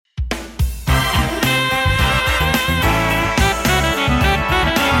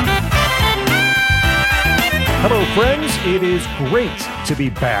Hello, friends. It is great to be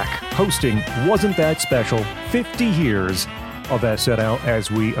back hosting Wasn't That Special 50 years of SNL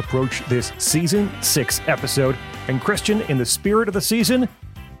as we approach this season 6 episode. And Christian, in the spirit of the season,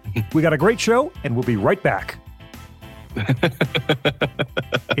 we got a great show and we'll be right back.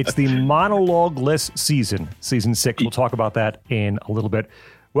 It's the monologue-less season 6. We'll talk about that in a little bit.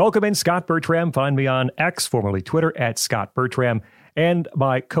 Welcome in, Scott Bertram. Find me on X, formerly Twitter, at Scott Bertram, and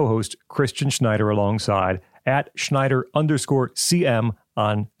my co-host, Christian Schneider, alongside at Schneider_CM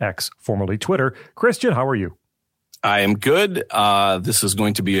on X, formerly Twitter. Christian, how are you? I am good. This is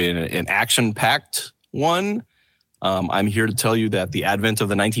going to be an action-packed one. I'm here to tell you that the advent of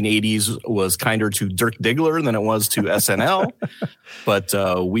the 1980s was kinder to Dirk Diggler than it was to SNL. But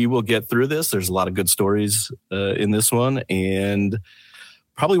we will get through this. There's a lot of good stories in this one. And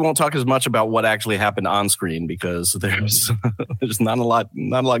probably won't talk as much about what actually happened on screen because there's not a lot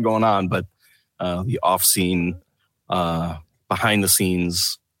going on. But the off-scene,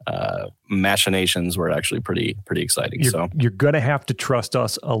 behind-the-scenes machinations were actually pretty exciting. You're going to have to trust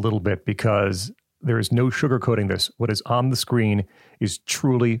us a little bit because there is no sugarcoating this. What is on the screen is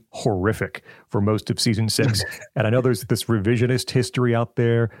truly horrific for most of season 6. And I know there's this revisionist history out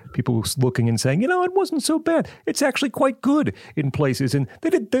there, people looking and saying, it wasn't so bad. It's actually quite good in places, and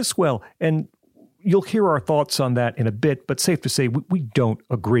they did this well. And you'll hear our thoughts on that in a bit, but safe to say, we don't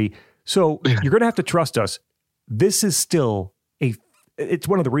agree. So you're going to have to trust us. This is still it's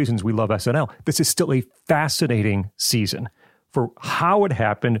one of the reasons we love SNL. This is still a fascinating season for how it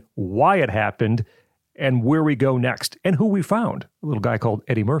happened, why it happened, and where we go next, and who we found. A little guy called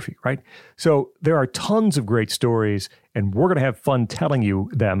Eddie Murphy, right? So there are tons of great stories, and we're going to have fun telling you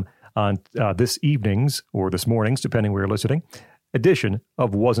them on this evening's, or this morning's, depending where you're listening, edition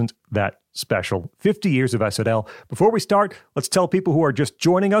of Wasn't That Special. 50 years of SNL. Before we start, let's tell people who are just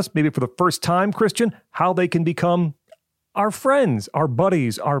joining us, maybe for the first time, Christian, how they can become our friends, our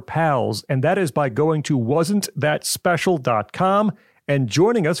buddies, our pals, and that is by going to wasn'tthatspecial.com and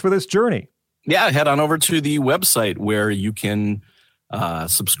joining us for this journey. Yeah, head on over to the website where you can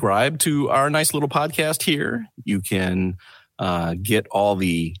subscribe to our nice little podcast here. You can get all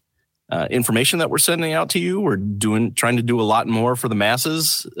the information that we're sending out to you. We're trying to do a lot more for the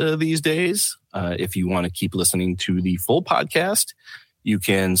masses these days. If you want to keep listening to the full podcast, you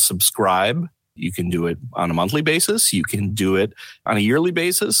can subscribe. You can do it on a monthly basis. You can do it on a yearly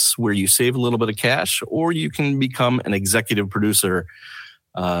basis where you save a little bit of cash, or you can become an executive producer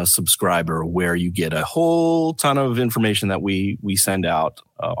subscriber where you get a whole ton of information that we send out,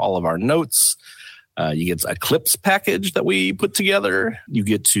 all of our notes. You get a clips package that we put together. You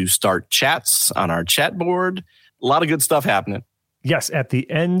get to start chats on our chat board. A lot of good stuff happening. Yes, at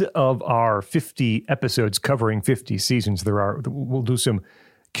the end of our 50 episodes covering 50 seasons, we'll do some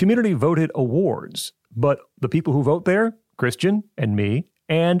community voted awards, but the people who vote there, Christian and me,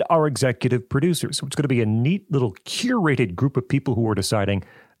 and our executive producers. So it's going to be a neat little curated group of people who are deciding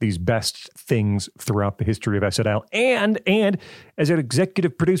these best things throughout the history of SNL. And as an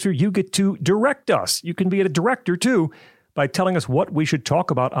executive producer, you get to direct us. You can be a director too by telling us what we should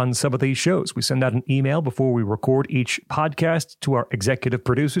talk about on some of these shows. We send out an email before we record each podcast to our executive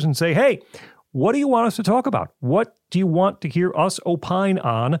producers and say, hey, what do you want us to talk about? What do you want to hear us opine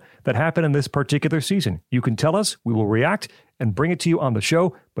on that happened in this particular season? You can tell us, we will react and bring it to you on the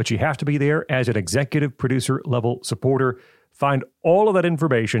show, but you have to be there as an executive producer level supporter. Find all of that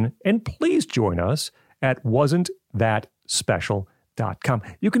information and please join us at wasn'tthatspecial.com.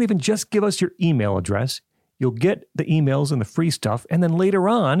 You can even just give us your email address. You'll get the emails and the free stuff. And then later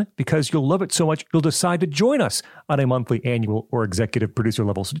on, because you'll love it so much, you'll decide to join us on a monthly, annual, or executive producer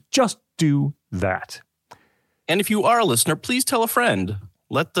level. So just do that. And if you are a listener, please tell a friend.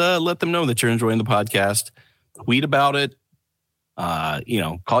 Let them know that you're enjoying the podcast. Tweet about it.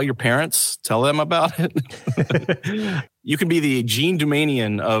 Call your parents. Tell them about it. You can be the Gene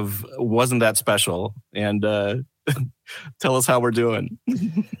Dumanian of Wasn't That Special and tell us how we're doing.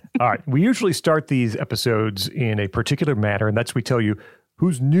 All right. We usually start these episodes in a particular manner, and that's we tell you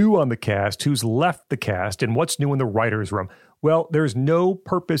who's new on the cast, who's left the cast, and what's new in the writer's room. Well, there's no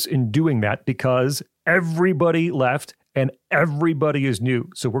purpose in doing that because everybody left and everybody is new.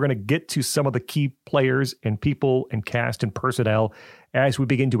 So we're going to get to some of the key players and people and cast and personnel as we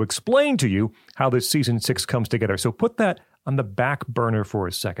begin to explain to you how this season 6 comes together. So put that on the back burner for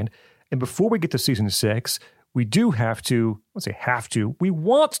a second. And before we get to season 6, we do have to, we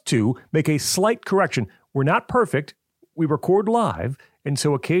want to make a slight correction. We're not perfect. We record live, and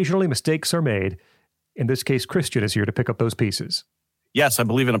so occasionally mistakes are made. In this case, Christian is here to pick up those pieces. Yes, I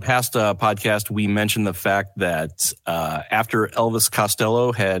believe in a past podcast, we mentioned the fact that after Elvis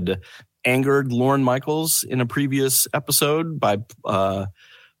Costello had angered Lorne Michaels in a previous episode by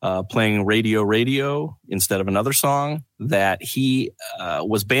playing Radio instead of another song, that he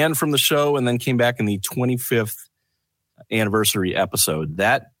was banned from the show and then came back in the 25th anniversary episode.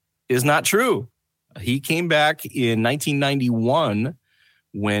 That is not true. He came back in 1991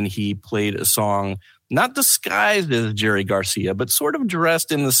 when he played a song not disguised as Jerry Garcia, but sort of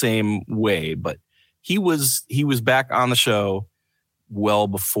dressed in the same way. But he was back on the show well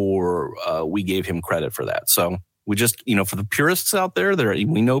before we gave him credit for that. So we just, for the purists out there,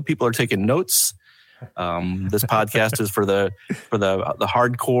 we know people are taking notes. This podcast is for the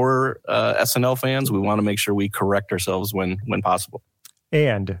hardcore SNL fans. We want to make sure we correct ourselves when possible.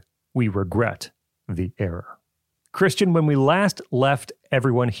 And we regret the error. Christian, when we last left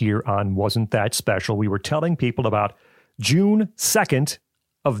everyone here on Wasn't That Special, we were telling people about June 2nd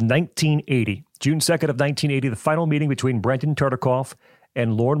of 1980. June 2nd of 1980, the final meeting between Brendan Tartikoff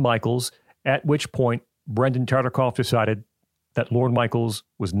and Lorne Michaels, at which point Brendan Tartikoff decided that Lorne Michaels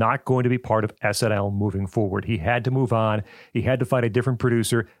was not going to be part of SNL moving forward. He had to move on. He had to find a different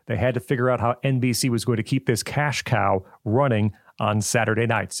producer. They had to figure out how NBC was going to keep this cash cow running on Saturday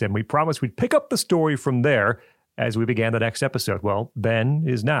nights. And we promised we'd pick up the story from there as we began the next episode. Well, then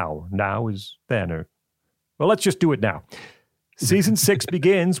is now. Now is then. Well, let's just do it now. Season 6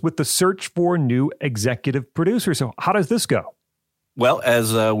 begins with the search for a new executive producer. So how does this go? Well,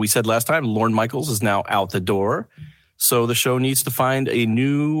 as we said last time, Lorne Michaels is now out the door. So the show needs to find a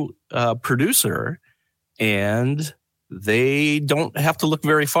new producer, and they don't have to look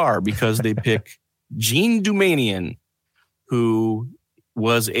very far because they pick Jean Doumanian, who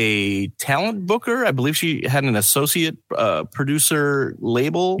was a talent booker. I believe she had an associate producer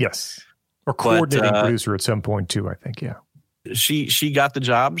label. Yes. Or coordinating producer at some point too, I think, yeah. She got the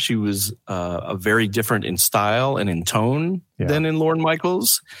job. She was a very different in style and in tone than in Lorne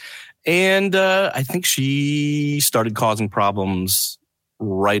Michaels. And I think she started causing problems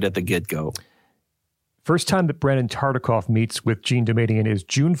right at the get-go. First time that Brendan Tartikoff meets with Jean Doumanian is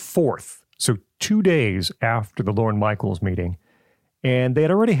June 4th, so 2 days after the Lorne Michaels meeting. And they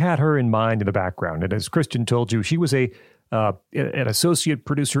had already had her in mind in the background. And as Christian told you, she was an associate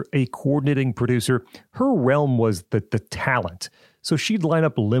producer, a coordinating producer. Her realm was the talent. So she'd line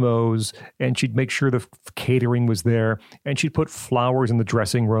up limos, and she'd make sure the catering was there, and she'd put flowers in the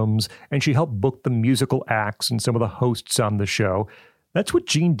dressing rooms, and she helped book the musical acts and some of the hosts on the show. That's what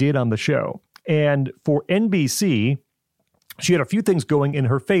Jean did on the show. And for NBC, she had a few things going in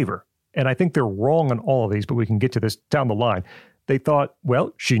her favor. And I think they're wrong on all of these, but we can get to this down the line. They thought,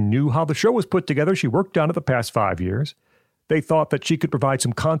 well, she knew how the show was put together. She worked on it the past 5 years. They thought that she could provide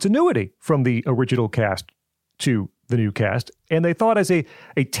some continuity from the original cast to the new cast. And they thought as a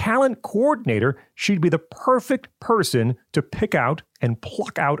talent coordinator, she'd be the perfect person to pick out and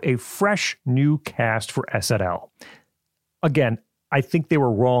pluck out a fresh new cast for SNL. Again, I think they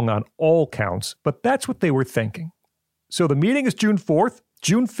were wrong on all counts, but that's what they were thinking. So the meeting is June 4th.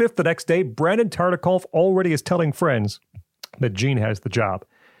 June 5th, the next day, Brendan Tartikoff already is telling friends that Jean has the job.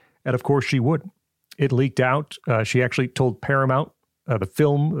 And of course she would. It leaked out. She actually told Paramount,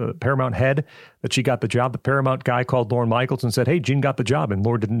 Paramount head, that she got the job. The Paramount guy called Lorne Michaels and said, hey, Jean got the job. And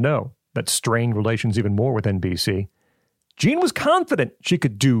Lorne didn't know. That strained relations even more with NBC. Jean was confident she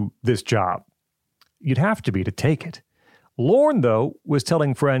could do this job. You'd have to be to take it. Lorne, though, was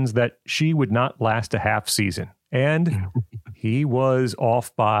telling friends that she would not last a half season. And he was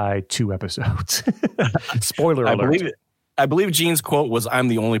off by 2 episodes. Spoiler alert. I believe Jean's quote was, "I'm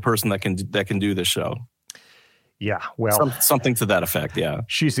the only person that can do this show." Yeah, well, something to that effect. Yeah,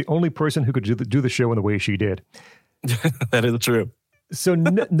 she's the only person who could do the show in the way she did. That is true. So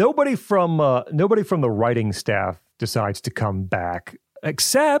nobody from the writing staff decides to come back,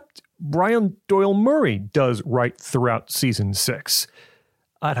 except Brian Doyle Murray does write throughout season 6.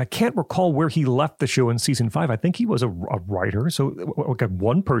 And I can't recall where he left the show in season 5. I think he was a writer. So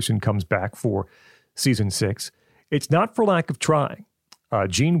one person comes back for season 6. It's not for lack of trying.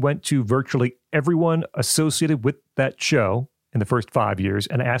 Jean went to virtually everyone associated with that show in the first 5 years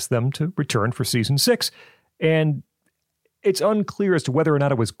and asked them to return for season 6. And it's unclear as to whether or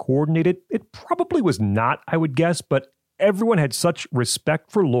not it was coordinated. It probably was not, I would guess, but everyone had such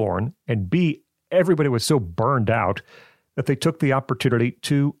respect for Lorne, and B, everybody was so burned out that they took the opportunity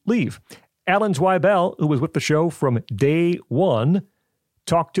to leave. Alan Zweibel, who was with the show from day one,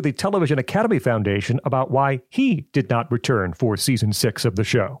 talked to the Television Academy Foundation about why he did not return for season 6 of the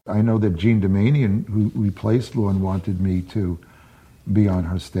show. I know that Jean Doumanian, who replaced Lorne, wanted me to be on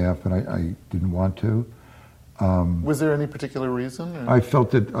her staff, but I didn't want to. Was there any particular reason? Or? I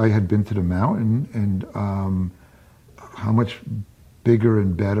felt that I had been to the mountain, and how much bigger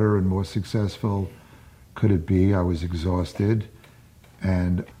and better and more successful could it be? I was exhausted,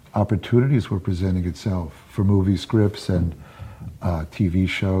 and opportunities were presenting itself for movie scripts and TV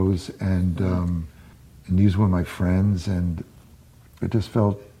shows, and these were my friends, and it just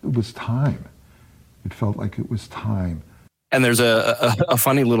felt it was time. It felt like it was time. And there's a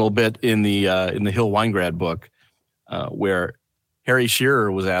funny little bit in the Hill Weingrad book where Harry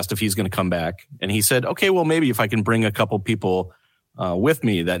Shearer was asked if he's going to come back, and he said, "Okay, well, maybe if I can bring a couple people with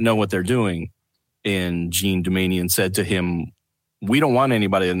me that know what they're doing." And Gene Dumanian said to him, "We don't want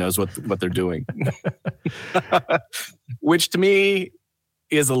anybody that knows what they're doing," which to me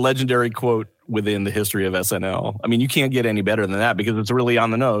is a legendary quote within the history of SNL. I mean, you can't get any better than that because it's really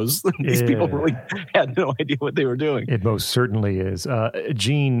on the nose. These people really had no idea what they were doing. It most certainly is.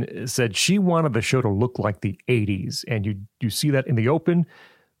 Jean said she wanted the show to look like the 80s, and you see that in the open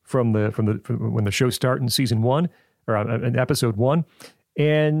from when the show started in season 1 or in episode 1,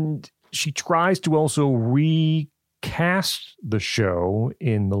 and she tries to also recast the show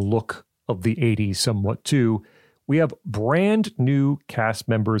in the look of the 80s somewhat too. We have brand new cast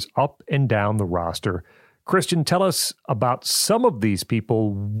members up and down the roster. Christian, tell us about some of these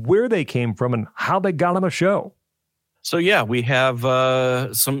people, where they came from, and how they got on the show. So yeah, we have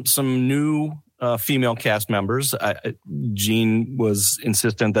some new female cast members. Gene was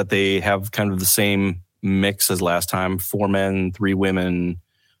insistent that they have kind of the same mix as last time: 4 men, 3 women,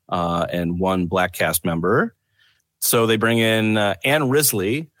 and 1 black cast member. So they bring in Ann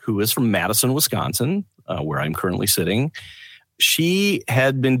Risley, who is from Madison, Wisconsin, where I'm currently sitting. She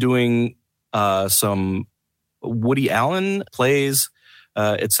had been doing some Woody Allen plays,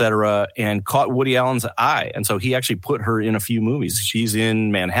 etc., and caught Woody Allen's eye. And so he actually put her in a few movies. She's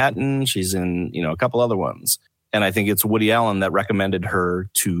in Manhattan. She's in, a couple other ones. And I think it's Woody Allen that recommended her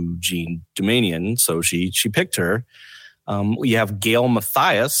to Gene Dumanian. So she picked her. We have Gail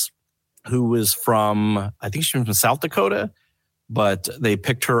Mathias, who is from, I think she's from South Dakota, but they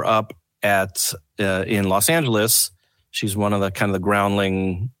picked her up in Los Angeles. She's one of the kind of the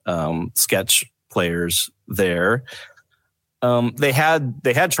groundling sketch players there. They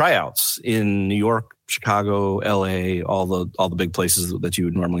had tryouts in New York, Chicago, LA, all the big places that you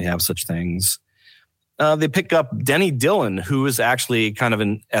would normally have such things. They pick up Denny Dillon, who is actually kind of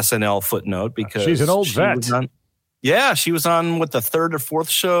an SNL footnote because she's an old vet. She was on the 3rd or 4th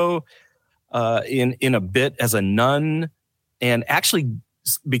show in a bit as a nun, and actually,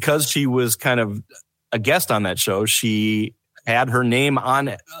 because she was kind of a guest on that show, she had her name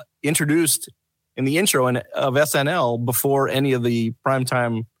introduced in the intro of SNL before any of the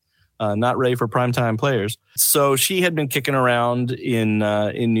primetime, not ready for primetime players. So she had been kicking around in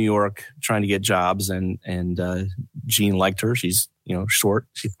New York trying to get jobs, and Gene liked her. She's short.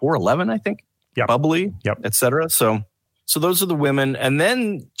 She's 4'11", I think. Yep. Bubbly. Yep. Etc. So those are the women, and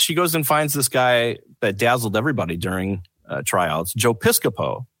then she goes and finds this guy that dazzled everybody during tryouts, Joe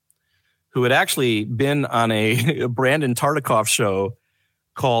Piscopo, who had actually been on a Brandon Tartikoff show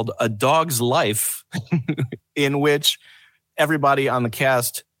called A Dog's Life, in which everybody on the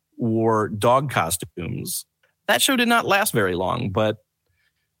cast wore dog costumes. That show did not last very long, but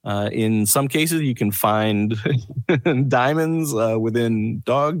in some cases you can find diamonds within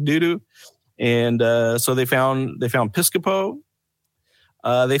dog doo-doo. And so they found Piscopo.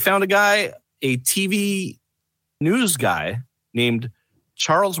 They found a TV news guy named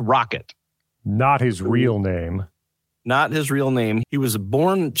Charles Rocket. Not his real name. Not his real name. He was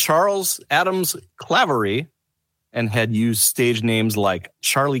born Charles Adams Clavery and had used stage names like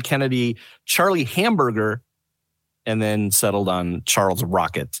Charlie Kennedy, Charlie Hamburger, and then settled on Charles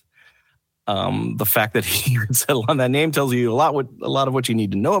Rocket. The fact that he would settle on that name tells you a lot of what you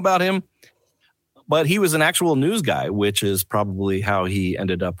need to know about him. But he was an actual news guy, which is probably how he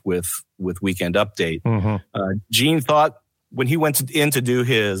ended up with Weekend Update. Mm-hmm. Gene thought when he went in to do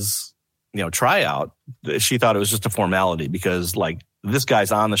his tryout, she thought it was just a formality because this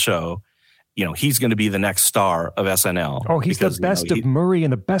guy's on the show. He's going to be the next star of SNL. Oh, he's the best of Murray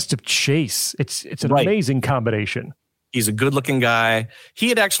and the best of Chase. It's an amazing combination. He's a good looking guy. He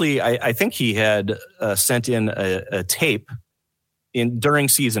had actually, I think he had sent in a tape during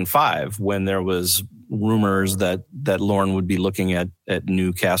season 5 when there was rumors that Lorne would be looking at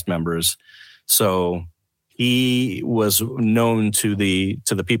new cast members. So he was known to the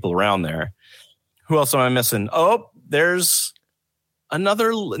people around there. Who else am I missing? Oh, there's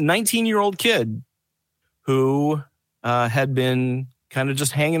another 19-year-old kid who had been kind of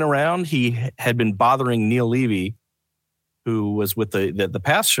just hanging around. He had been bothering Neil Levy, who was with the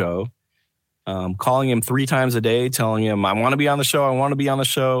past show, calling him 3 times a day, telling him, I want to be on the show. I want to be on the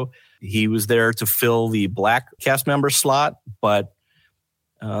show. He was there to fill the black cast member slot, but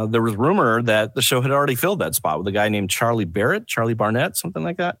there was rumor that the show had already filled that spot with a guy named Charlie Barnett, something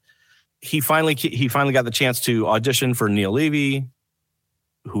like that. He finally got the chance to audition for Neil Levy,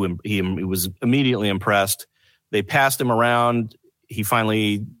 who he was immediately impressed. They passed him around. He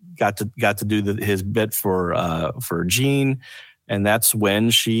finally got to do his bit for Jean, and that's when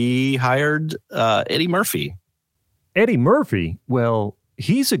she hired Eddie Murphy. Eddie Murphy? Well,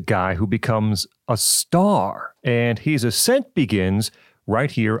 he's a guy who becomes a star, and his ascent begins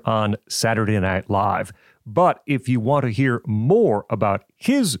right here on Saturday Night Live. But if you want to hear more about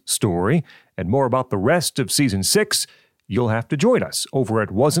his story and more about the rest of Season 6, you'll have to join us over at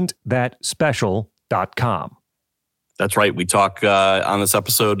wasn'tthatspecial.com. That's right. We talk on this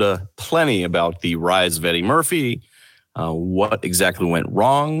episode plenty about the rise of Eddie Murphy, what exactly went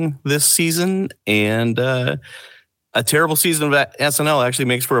wrong this season, and a terrible season of SNL actually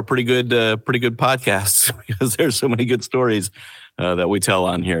makes for a pretty good podcast because there's so many good stories that we tell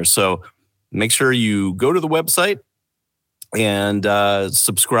on here. So make sure you go to the website and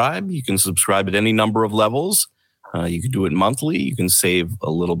subscribe. You can subscribe at any number of levels. You can do it monthly. You can save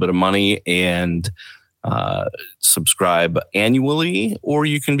a little bit of money and subscribe annually, or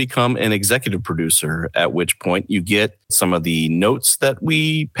you can become an executive producer, at which point you get some of the notes that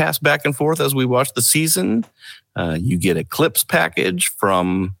we pass back and forth as we watch the season. You get a clips package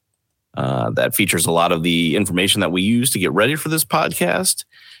from that features a lot of the information that we use to get ready for this podcast.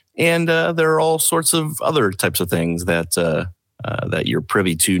 And there are all sorts of other types of things that you're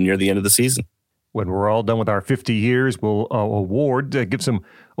privy to near the end of the season. When we're all done with our 50 years, we'll give some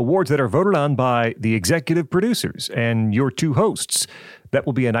awards that are voted on by the executive producers and your two hosts. That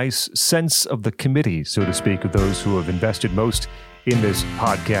will be a nice sense of the committee, so to speak, of those who have invested most in this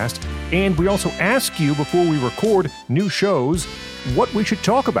podcast. And we also ask you before we record new shows what we should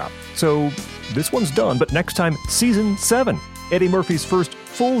talk about. So this one's done, but next time, Season 7, Eddie Murphy's first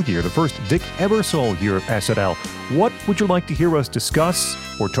full year, the first Dick Ebersol year of SNL. What would you like to hear us discuss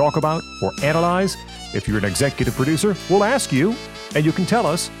or talk about or analyze? If you're an executive producer, we'll ask you, and you can tell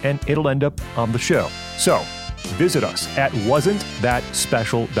us, and it'll end up on the show. So visit us at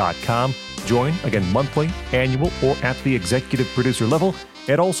wasn'tthatspecial.com. Join, again, monthly, annual, or at the executive producer level.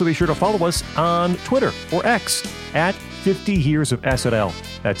 And also be sure to follow us on Twitter or X at 50 Years of SNL.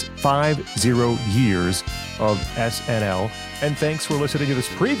 That's 50 years of SNL. And thanks for listening to this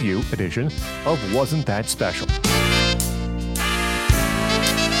preview edition of Wasn't That Special?